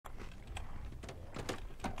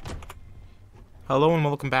Hello and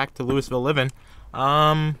welcome back to Louisville Living.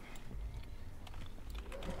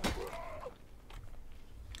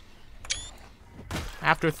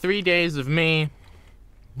 After 3 days of me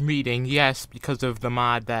reading, yes, because of the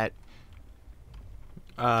mod that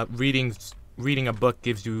reading a book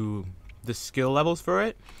gives you the skill levels for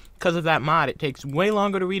it. Because of that mod, it takes way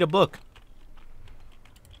longer to read a book.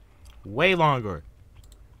 Way longer.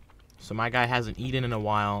 So my guy hasn't eaten in a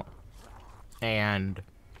while, and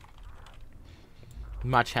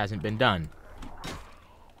much hasn't been done.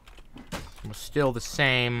 We're still the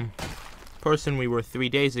same person we were 3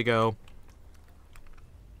 days ago.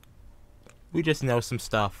 We just know some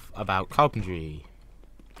stuff about carpentry.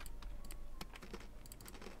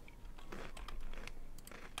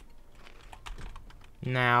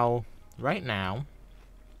 Now, right now,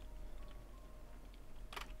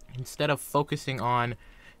 instead of focusing on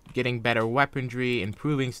getting better weaponry,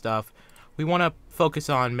 improving stuff, we want to focus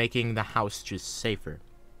on making the house just safer.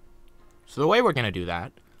 So the way we're going to do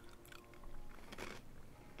that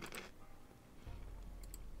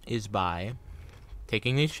is by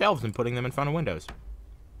taking these shelves and putting them in front of windows.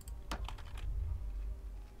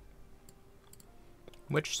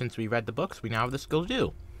 Which, since we read the books, we now have the skill to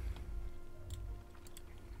do.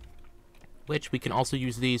 Which we can also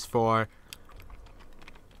use these for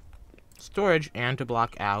storage and to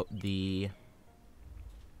block out the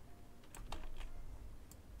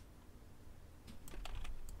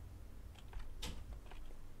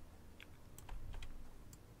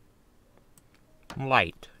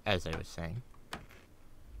light, as I was saying.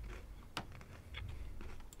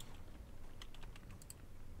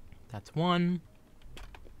 That's one.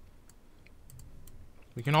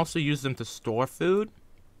 We can also use them to store food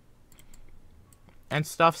and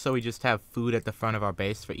stuff, so we just have food at the front of our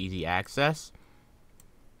base for easy access,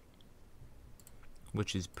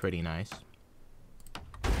 which is pretty nice.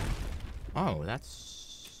 Oh,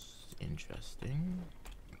 that's interesting.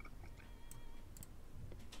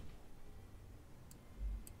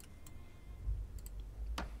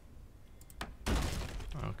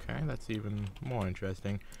 Okay, that's even more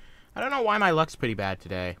interesting. I don't know why my luck's pretty bad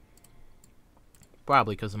today.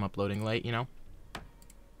 Probably because I'm uploading late, you know?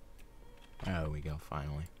 There we go,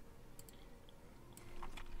 finally.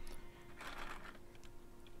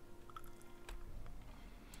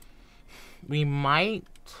 We might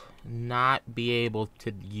not be able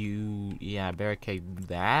to barricade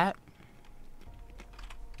that.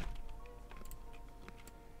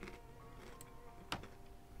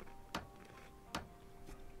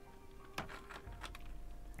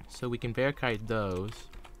 So we can barricade those.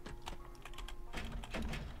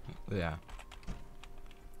 Yeah.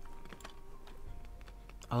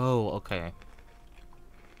 Oh, okay.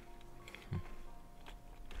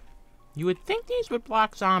 You would think these would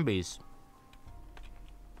block zombies.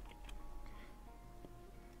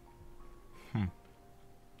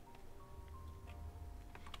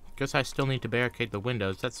 Guess I still need to barricade the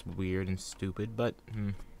windows. That's weird and stupid, but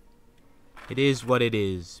it is what it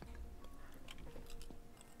is.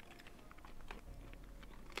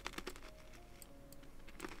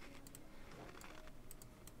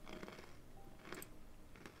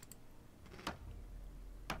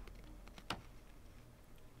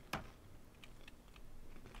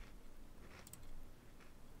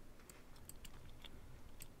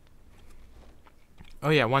 Oh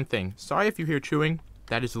yeah, one thing. Sorry if you hear chewing.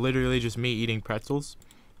 That is literally just me eating pretzels,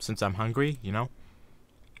 since I'm hungry, you know?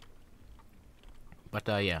 But,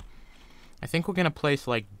 yeah. I think we're gonna place,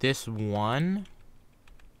 like, this one.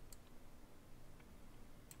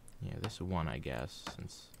 Yeah, this one, I guess,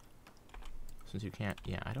 since you can't,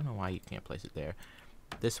 yeah, I don't know why you can't place it there.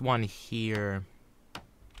 This one here.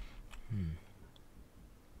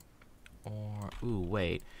 Or, ooh,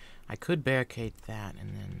 wait. I could barricade that,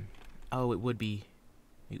 and then, oh, it would be.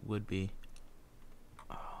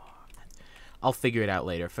 Oh, I'll figure it out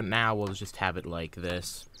later. For now, we'll just have it like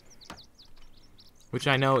this. Which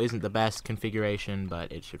I know isn't the best configuration, but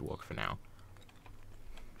it should work for now.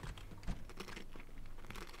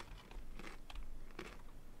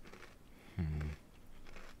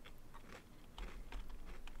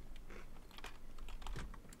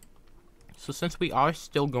 So since we are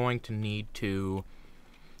still going to need to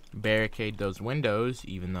barricade those windows,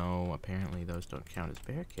 even though apparently those don't count as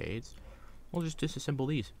barricades, we'll just disassemble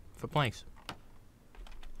these for planks.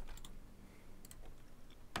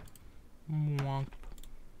 Wonk.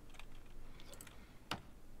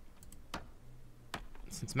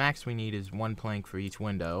 Since max we need is one plank for each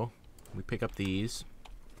window, we pick up these.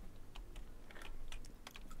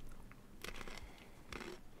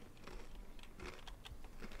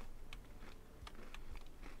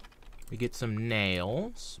 We get some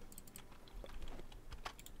nails.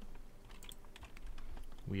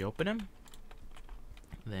 we open them.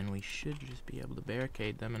 Then we should just be able to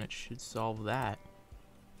barricade them, and it should solve that.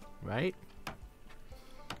 Right?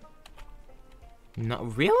 No,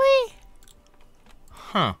 really?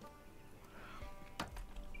 Huh.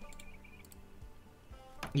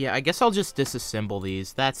 Yeah, I guess I'll just disassemble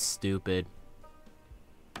these. That's stupid.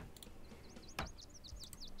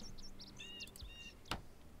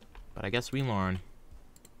 But I guess we learn.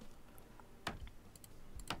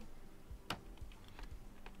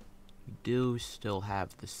 We do still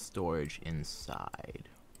have the storage inside.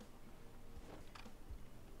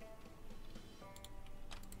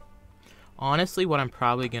 Honestly, what I'm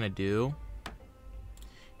probably going to do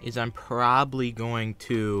is I'm probably going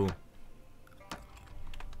to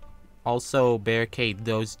also barricade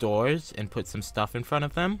those doors and put some stuff in front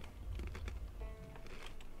of them.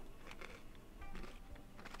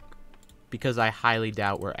 Because I highly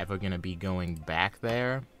doubt we're ever going to be going back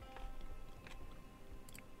there.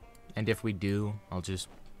 And if we do, I'll just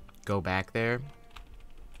go back there.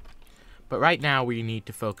 But right now we need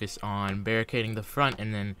to focus on barricading the front,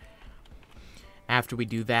 and then after we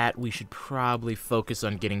do that, we should probably focus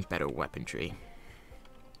on getting better weaponry.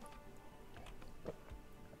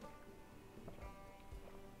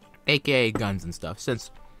 AKA guns and stuff,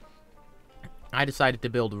 since I decided to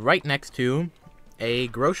build right next to a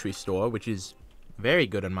grocery store, which is very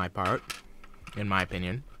good on my part, in my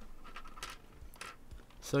opinion.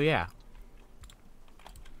 So yeah.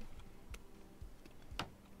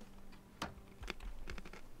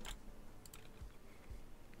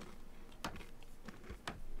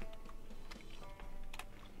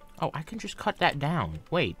 Oh, I can just cut that down.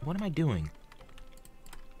 Wait, what am I doing?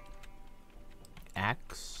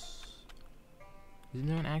 Axe? Isn't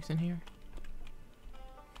there an axe in here?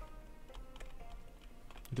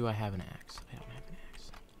 Do I have an axe? I don't have an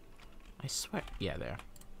axe. I swear. Yeah, there.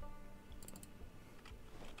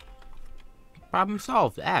 Problem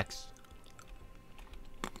solved. Axe.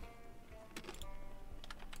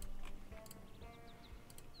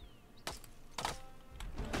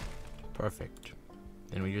 Perfect.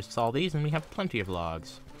 Then we just saw these and we have plenty of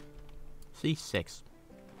logs. See, 6.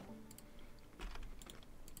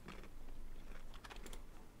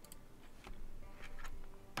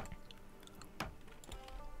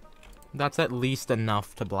 That's at least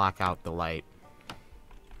enough to block out the light.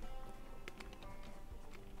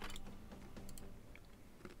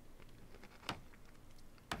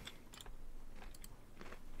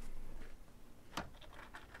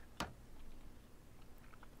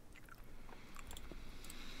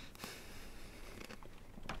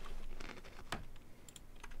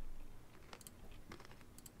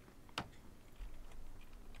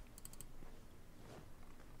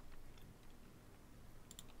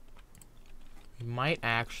 We might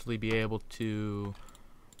actually be able to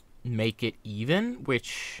make it even,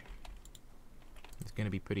 which is going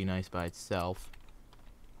to be pretty nice by itself.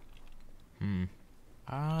 Is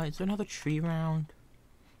there another tree around?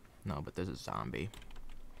 No, but there's a zombie.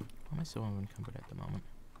 Why am I so unencumbered at the moment?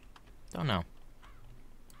 Don't know.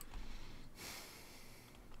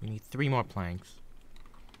 We need 3 more planks.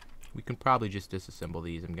 We can probably just disassemble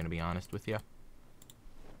these, I'm going to be honest with you.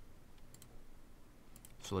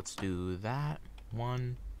 So let's do that.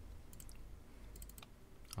 1.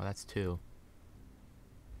 Oh, that's 2.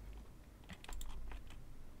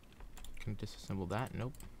 Can I disassemble that?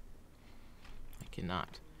 Nope. I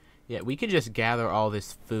cannot. Yeah, we could just gather all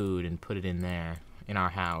this food and put it in there, in our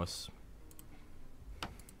house.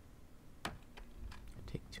 I'll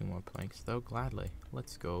take 2 more planks, though, gladly.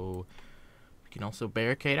 Let's go. We can also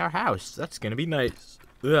barricade our house. That's gonna be nice.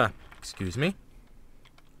 Ugh. Excuse me.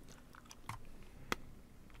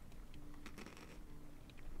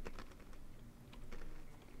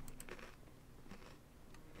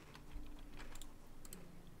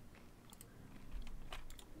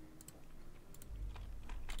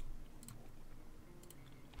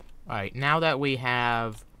 Alright, now that we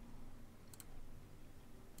have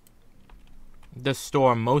the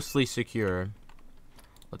store mostly secure,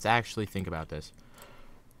 let's actually think about this.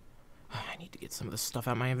 I need to get some of this stuff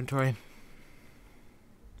out of my inventory.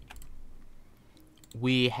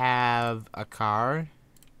 We have a car.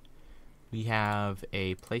 We have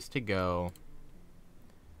a place to go.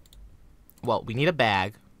 Well, we need a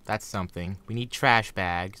bag. That's something. We need trash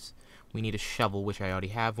bags. We need a shovel, which I already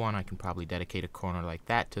have one. I can probably dedicate a corner like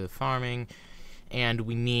that to farming. And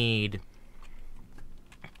we need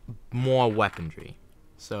more weaponry.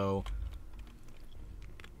 So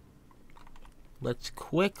let's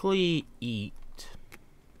quickly eat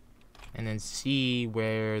and then see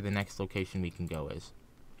where the next location we can go is.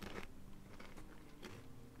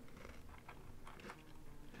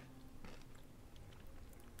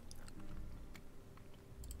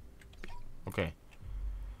 Okay.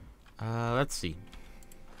 Let's see.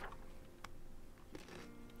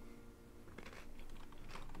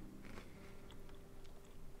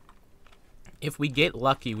 If we get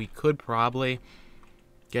lucky, we could probably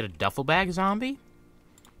get a duffel bag zombie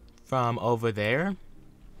from over there.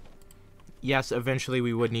 Yes, eventually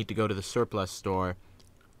we would need to go to the surplus store.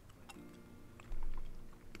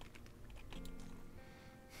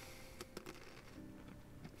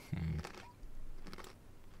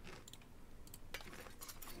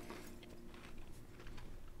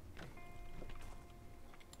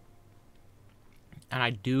 And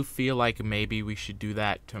I do feel like maybe we should do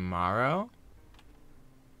that tomorrow.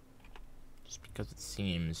 Just because it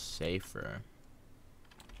seems safer.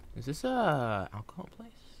 Is this a alcohol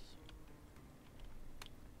place?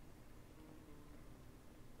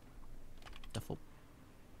 Duffel.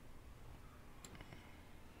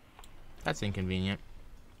 That's inconvenient.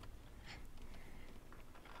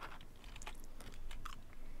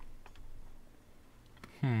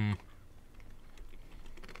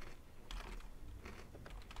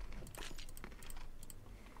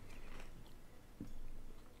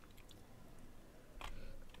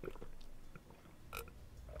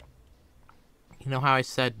 You know how I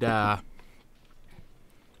said, there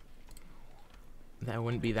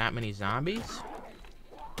wouldn't be that many zombies?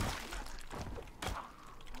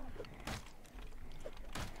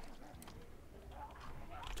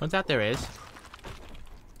 Turns out there is.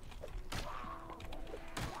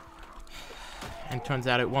 And turns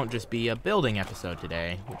out it won't just be a building episode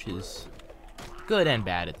today, which is good and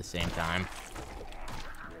bad at the same time.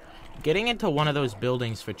 Getting into one of those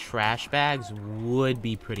buildings for trash bags would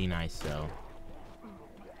be pretty nice, though.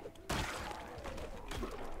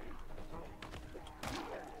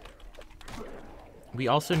 We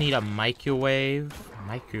also need a microwave,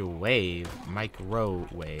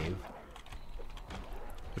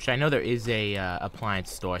 which I know there is a appliance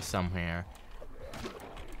store somewhere.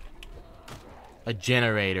 A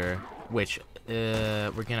generator, which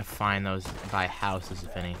we're gonna find those by houses,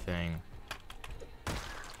 if anything.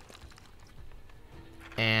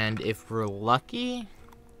 And if we're lucky,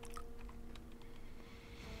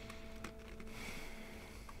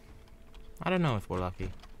 I don't know if we're lucky.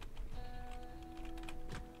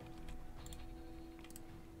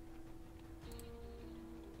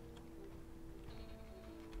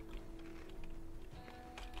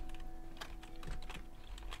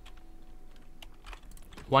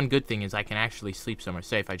 One good thing is I can actually sleep somewhere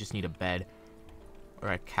safe. I just need a bed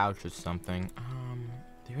or a couch or something.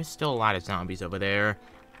 There is still a lot of zombies over there.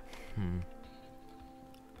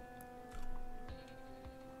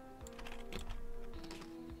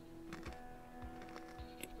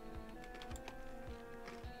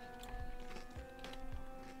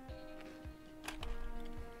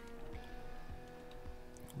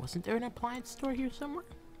 Wasn't there an appliance store here somewhere?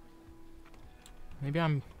 Maybe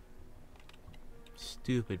I'm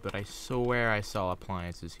stupid, but I swear I saw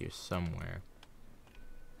appliances here somewhere.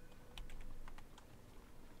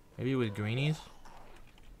 Maybe it was Greenies?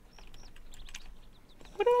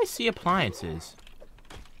 Where did I see appliances?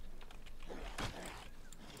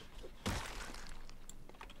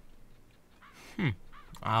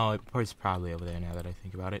 Oh, it was probably over there now that I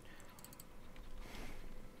think about it.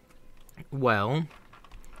 Well,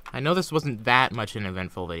 I know this wasn't that much an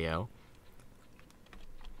eventful video,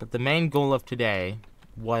 but the main goal of today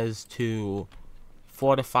was to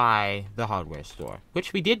fortify the hardware store,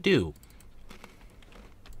 which we did do.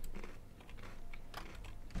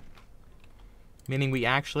 Meaning we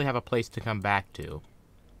actually have a place to come back to,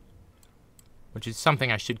 which is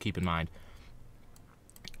something I should keep in mind.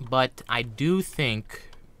 But I do think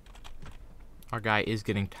our guy is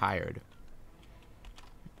getting tired.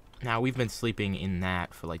 Now, we've been sleeping in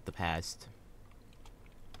that for like the past,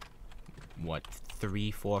 what,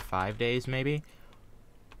 3, 4, 5 days, maybe?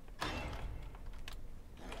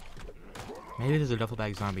 Maybe there's a duffel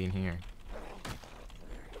bag zombie in here.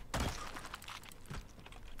 I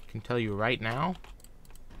can tell you right now,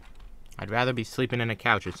 I'd rather be sleeping in a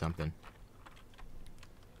couch or something.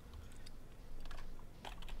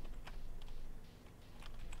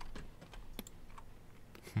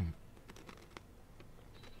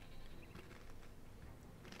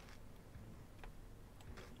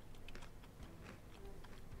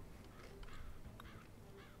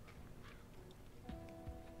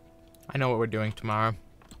 I know what we're doing tomorrow.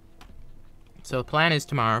 So the plan is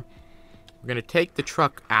tomorrow, we're going to take the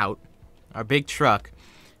truck out, our big truck,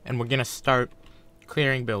 and we're going to start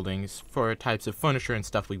clearing buildings for types of furniture and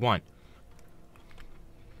stuff we want.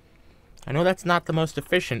 I know that's not the most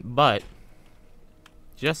efficient, but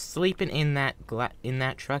just sleeping in that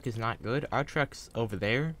truck is not good. Our truck's over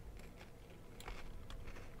there.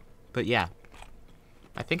 But yeah,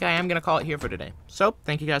 I think I am going to call it here for today. So,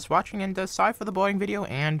 thank you guys for watching, and sorry for the boring video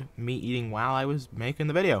and me eating while I was making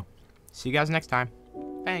the video. See you guys next time.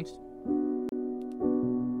 Thanks.